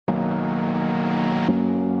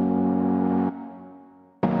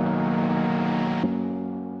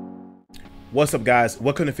What's up, guys?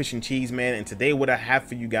 Welcome to Fish and Cheese, man. And today what I have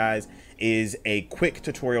for you guys is a quick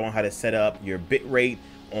tutorial on how to set up your bitrate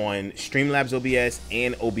on Streamlabs OBS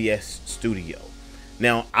and OBS Studio.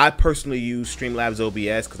 Now, I personally use Streamlabs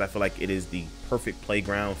OBS because I feel like it is the perfect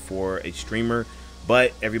playground for a streamer,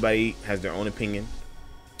 but everybody has their own opinion.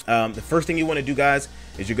 The first thing you want to do, guys,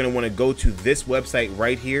 is you're going to want to go to this website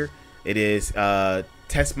right here. It is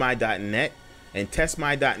testmy.net. And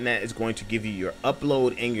testmy.net is going to give you your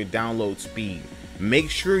upload and your download speed. Make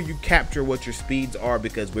sure you capture what your speeds are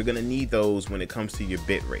because we're going to need those when it comes to your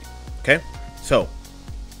bitrate. Okay, so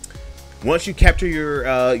once you capture your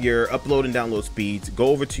upload and download speeds, go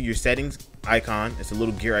over to your settings icon. It's a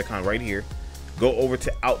little gear icon right here. Go over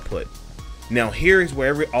to output. Now here is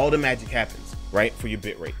where all the magic happens, right, for your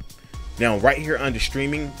bitrate. Now right here under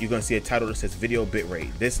streaming, you're going to see a title that says video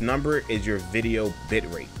bitrate. This number is your video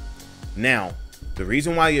bitrate. Now, the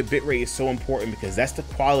reason why your bitrate is so important because that's the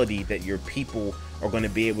quality that your people are going to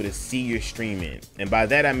be able to see your stream in. And by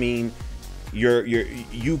that I mean you're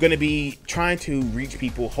going to be trying to reach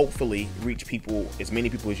people, hopefully reach people, as many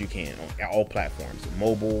people as you can on all platforms,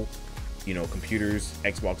 mobile, you know, computers,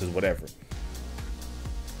 Xboxes, whatever.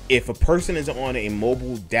 If a person is on a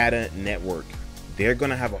mobile data network, they're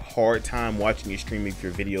going to have a hard time watching your stream if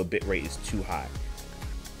your video bitrate is too high.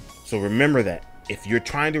 So remember that. If you're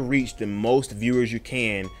trying to reach the most viewers you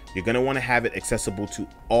can, you're going to want to have it accessible to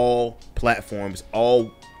all platforms,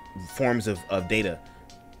 all forms of data.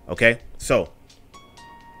 Okay, so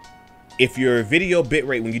if your video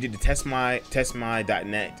bitrate, when you did the testmy.net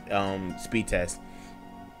speed test,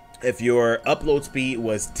 if your upload speed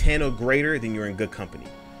was 10 or greater, then you're in good company.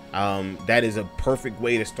 That is a perfect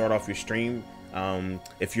way to start off your stream.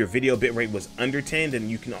 If your video bitrate was under 10, then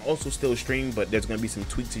you can also still stream, but there's going to be some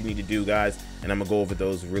tweaks you need to do, guys, and I'm gonna go over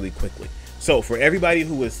those really quickly. So for everybody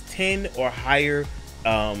who is 10 or higher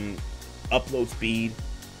upload speed,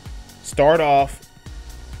 start off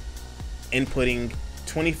inputting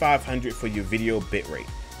 2500 for your video bitrate.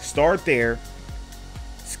 Start there,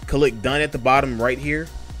 click done at the bottom right here,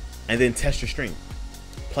 and then test your stream.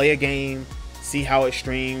 Play a game, see how it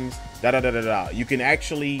streams, You can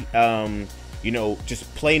actually you know, just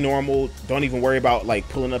play normal. Don't even worry about like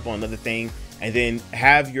pulling up on another thing, and then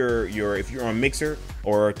have your if you're on Mixer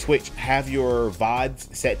or Twitch, have your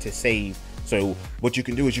VODs set to save. So what you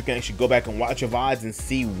can do is you can actually go back and watch your VODs and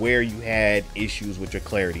see where you had issues with your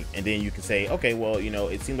clarity, and then you can say, okay, well, you know,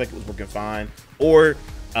 it seems like it was working fine, or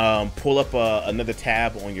pull up another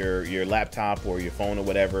tab on your laptop or your phone or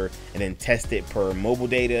whatever, and then test it per mobile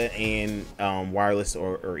data and wireless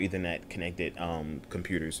or Ethernet connected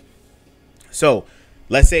computers. So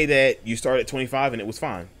let's say that you started at 25 and it was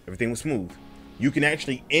fine, everything was smooth. You can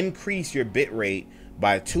actually increase your bitrate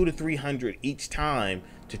by 200 to 300 each time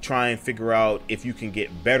to try and figure out if you can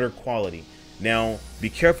get better quality. Now be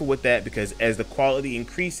careful with that because as the quality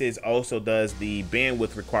increases, also does the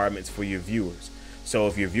bandwidth requirements for your viewers. So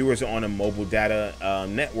if your viewers are on a mobile data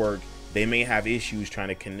network, they may have issues trying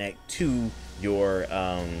to connect to your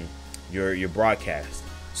broadcast.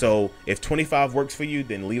 So if 25 works for you,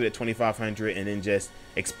 then leave it at 2500 and then just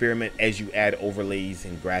experiment as you add overlays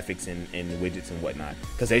and graphics and widgets and whatnot.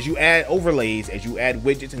 Because as you add overlays, as you add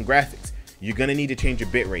widgets and graphics, you're going to need to change your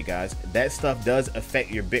bitrate, guys. That stuff does affect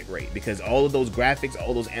your bitrate because all of those graphics,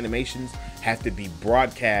 all those animations have to be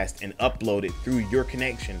broadcast and uploaded through your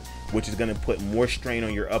connection, which is going to put more strain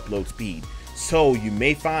on your upload speed. So you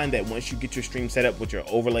may find that once you get your stream set up with your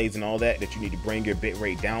overlays and all that, that you need to bring your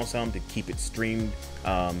bitrate down some to keep it streamed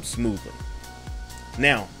smoothly.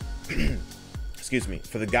 Now, excuse me,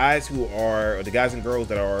 for the guys who are, or the guys and girls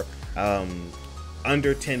that are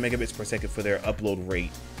under 10 megabits per second for their upload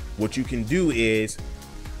rate, what you can do is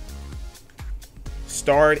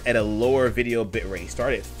start at a lower video bitrate.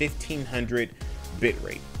 Start at 1500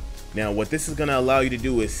 bitrate. Now, what this is going to allow you to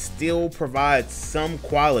do is still provide some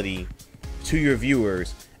quality to your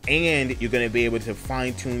viewers, and you're going to be able to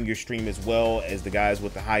fine-tune your stream as well as the guys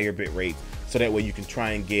with the higher bit rates, so that way you can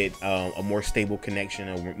try and get a more stable connection,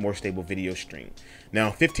 a more stable video stream. Now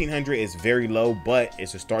 1500 is very low, but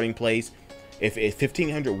it's a starting place. If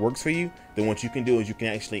 1500 works for you, then what you can do is you can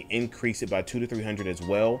actually increase it by 200 to 300 as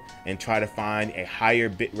well and try to find a higher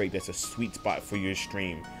bit rate that's a sweet spot for your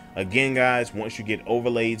stream. Again, guys, once you get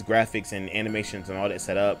overlays, graphics, and animations and all that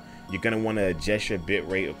set up, you're going to want to adjust your bit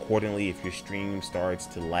rate accordingly if your stream starts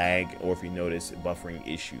to lag or if you notice buffering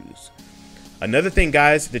issues. Another thing,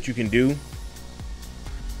 guys, that you can do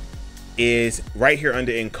is right here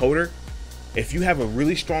under encoder. If you have a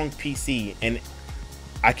really strong PC, and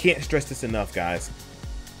I can't stress this enough, guys,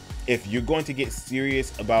 if you're going to get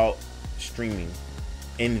serious about streaming,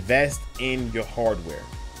 invest in your hardware.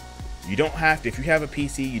 You don't have to, if you have a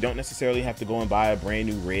PC, you don't necessarily have to go and buy a brand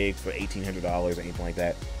new rig for $1,800 or anything like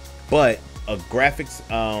that. But a graphics,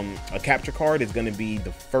 a capture card is going to be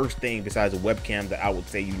the first thing besides a webcam that I would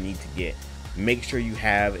say you need to get. Make sure you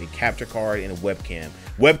have a capture card and a webcam.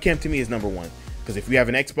 Webcam to me is number one, because if you have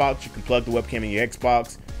an Xbox, you can plug the webcam in your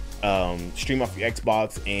Xbox, stream off your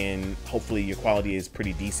Xbox, and hopefully your quality is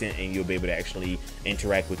pretty decent and you'll be able to actually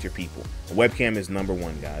interact with your people. A webcam is number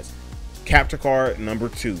one, guys. Capture card number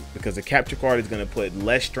two, because the capture card is going to put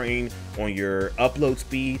less strain on your upload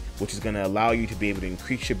speed, which is going to allow you to be able to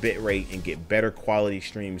increase your bit rate and get better quality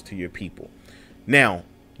streams to your people. Now,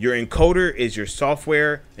 your encoder is your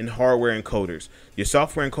software and hardware encoders. Your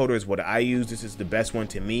software encoder is what I use. This is the best one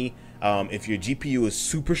to me. If your GPU is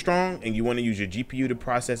super strong and you want to use your GPU to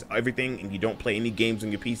process everything and you don't play any games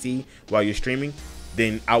on your PC while you're streaming,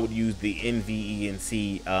 then I would use the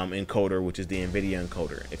NVENC encoder, which is the NVIDIA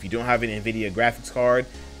encoder. If you don't have an NVIDIA graphics card,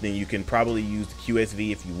 then you can probably use the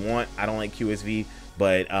QSV if you want. I don't like QSV,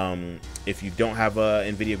 but if you don't have a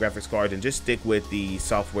NVIDIA graphics card, then just stick with the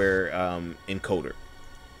software encoder.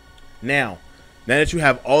 Now that you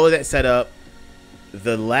have all of that set up,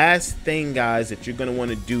 the last thing, guys, that you're going to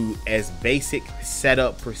want to do as basic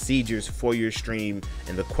setup procedures for your stream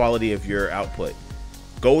and the quality of your output,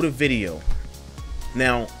 go to video.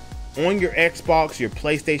 Now, on your Xbox, your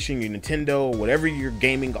PlayStation, your Nintendo, whatever you're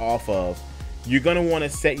gaming off of, you're going to want to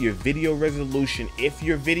set your video resolution. If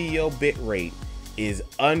your video bit rate is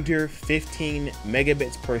under 15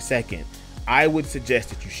 megabits per second, I would suggest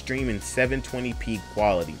that you stream in 720p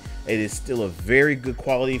quality. It is still a very good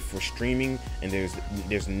quality for streaming, and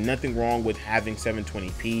there's nothing wrong with having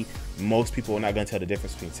 720p. Most people are not going to tell the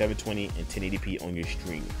difference between 720 and 1080p on your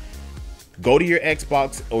stream. Go to your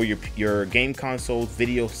Xbox or your game console's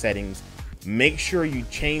video settings. Make sure you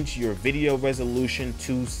change your video resolution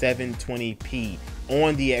to 720p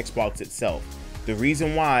on the Xbox itself. The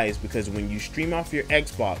reason why is because when you stream off your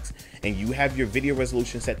Xbox and you have your video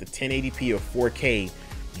resolution set to 1080p or 4K,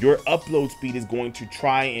 your upload speed is going to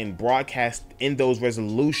try and broadcast in those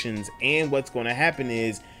resolutions. And what's going to happen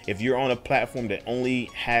is, if you're on a platform that only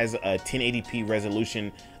has a 1080p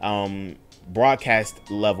resolution broadcast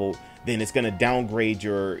level, then it's going to downgrade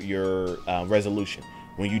your resolution.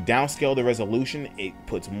 When you downscale the resolution, it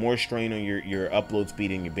puts more strain on your upload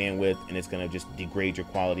speed and your bandwidth, and it's going to just degrade your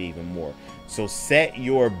quality even more. So set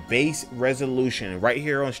your base resolution right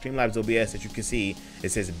here on Streamlabs OBS. As you can see, it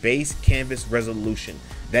says base canvas resolution.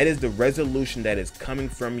 That is the resolution that is coming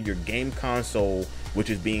from your game console, which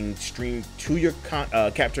is being streamed to your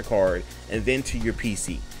capture card and then to your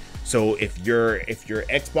PC. So if your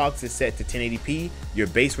Xbox is set to 1080p, your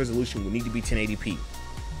base resolution will need to be 1080p.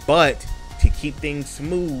 But to keep things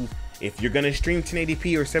smooth, if you're going to stream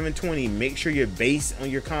 1080p or 720, make sure your base on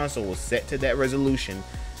your console is set to that resolution.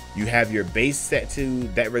 You have your base set to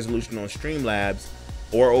that resolution on Streamlabs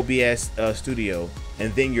or OBS Studio,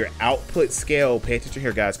 and then your output scale, pay attention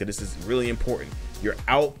here, guys, because this is really important. Your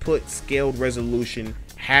output scaled resolution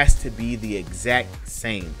has to be the exact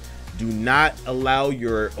same. Do not allow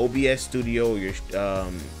your OBS Studio or your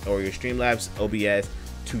Streamlabs OBS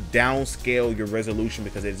to downscale your resolution,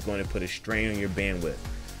 because it is going to put a strain on your bandwidth.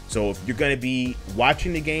 So if you're going to be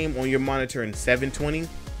watching the game on your monitor in 720,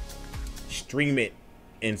 stream it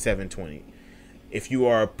in 720. If you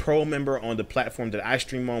are a pro member on the platform that I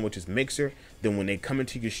stream on, which is Mixer, then when they come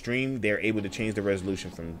into your stream, they're able to change the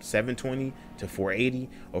resolution from 720 to 480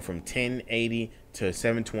 or from 1080 to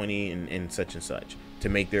 720 and such to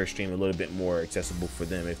make their stream a little bit more accessible for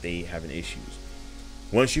them if they have an issues.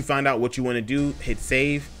 Once you find out what you want to do, hit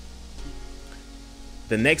save.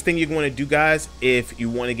 The next thing you're going to do, guys, if you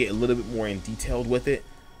want to get a little bit more in detail with it,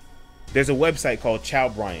 there's a website called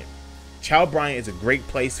Bryant. Bryant is a great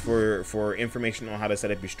place for information on how to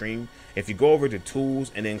set up your stream. If you go over to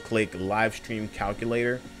tools and then click live stream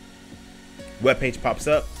calculator, webpage pops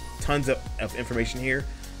up, tons of information here.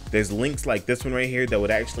 There's links like this one right here that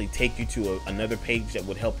would actually take you to another page that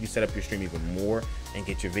would help you set up your stream even more and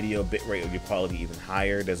get your video bitrate or your quality even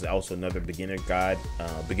higher. There's also another beginner's guide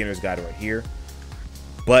right here.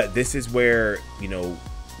 But this is where, you know,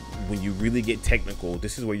 when you really get technical,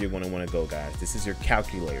 this is where you're going to want to go, guys. This is your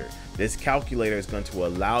calculator. This calculator is going to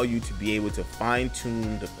allow you to be able to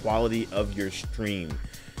fine-tune the quality of your stream.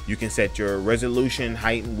 You can set your resolution,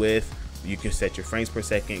 height and width. You can set your frames per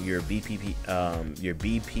second, your BPP,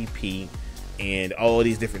 and all of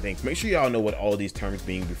these different things. Make sure y'all know what all of these terms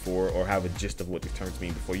mean before, or have a gist of what these terms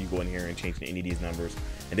mean before you go in here and change any of these numbers.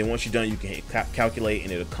 And then once you're done, you can hit calculate,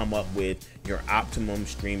 and it'll come up with your optimum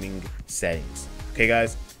streaming settings. Okay,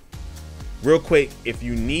 guys. Real quick, if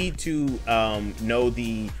you need to know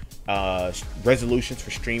the resolutions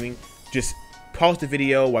for streaming, just pause the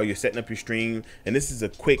video while you're setting up your stream. And this is a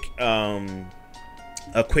quick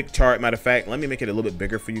chart. Matter of fact, let me make it a little bit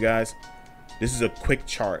bigger for you guys. This is a quick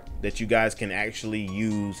chart that you guys can actually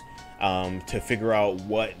use to figure out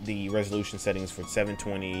what the resolution settings for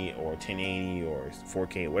 720 or 1080 or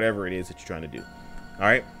 4K, whatever it is that you're trying to do. All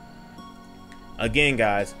right. Again,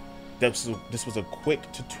 guys, this was a quick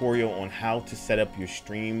tutorial on how to set up your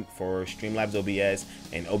stream for Streamlabs OBS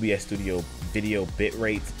and OBS Studio video bit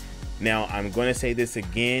rates. Now, I'm going to say this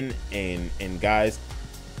again, and guys,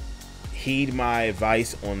 heed my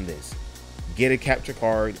advice on this. Get a capture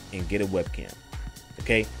card and get a webcam.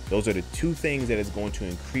 Okay, those are the two things that is going to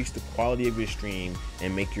increase the quality of your stream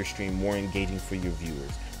and make your stream more engaging for your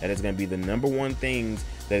viewers. That is going to be the #1 things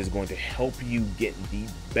that is going to help you get the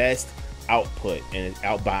best output. And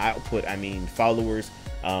by output, I mean followers,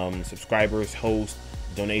 subscribers, hosts,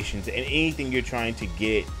 donations, and anything you're trying to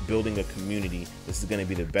get building a community. This is going to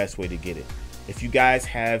be the best way to get it. If you guys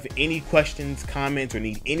have any questions, comments, or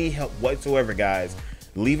need any help whatsoever, guys,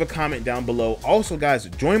 leave a comment down below. Also, guys,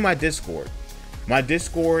 join my Discord. My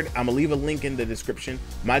Discord, I'm gonna leave a link in the description.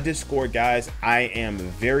 My Discord, guys, I am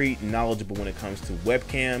very knowledgeable when it comes to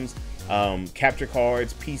webcams, capture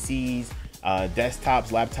cards, PCs, desktops,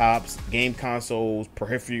 laptops, game consoles,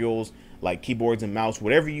 peripherals like keyboards and mouse,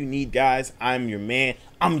 whatever you need, guys. I'm your man.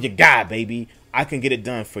 I'm your guy, baby. I can get it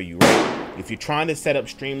done for you, right? If you're trying to set up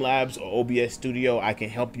Streamlabs or OBS Studio, I can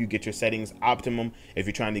help you get your settings optimum. If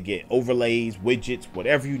you're trying to get overlays, widgets,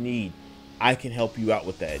 whatever you need, I can help you out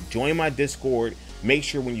with that. Join my Discord. Make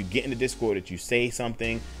sure when you get in the Discord that you say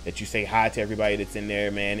something, that you say hi to everybody that's in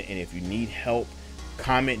there, man. And if you need help,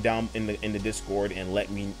 comment down in the Discord and let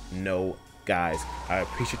me know, guys. I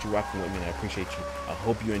appreciate you rocking with me, and I appreciate you. I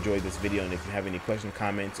hope you enjoyed this video. And if you have any questions,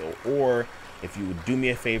 comments, or if you would do me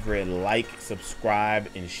a favor and like, subscribe,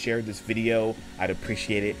 and share this video, I'd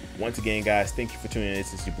appreciate it. Once again, guys, thank you for tuning in.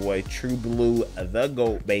 This is your boy True Blue, the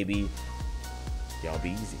GOAT, baby. Y'all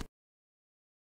be easy.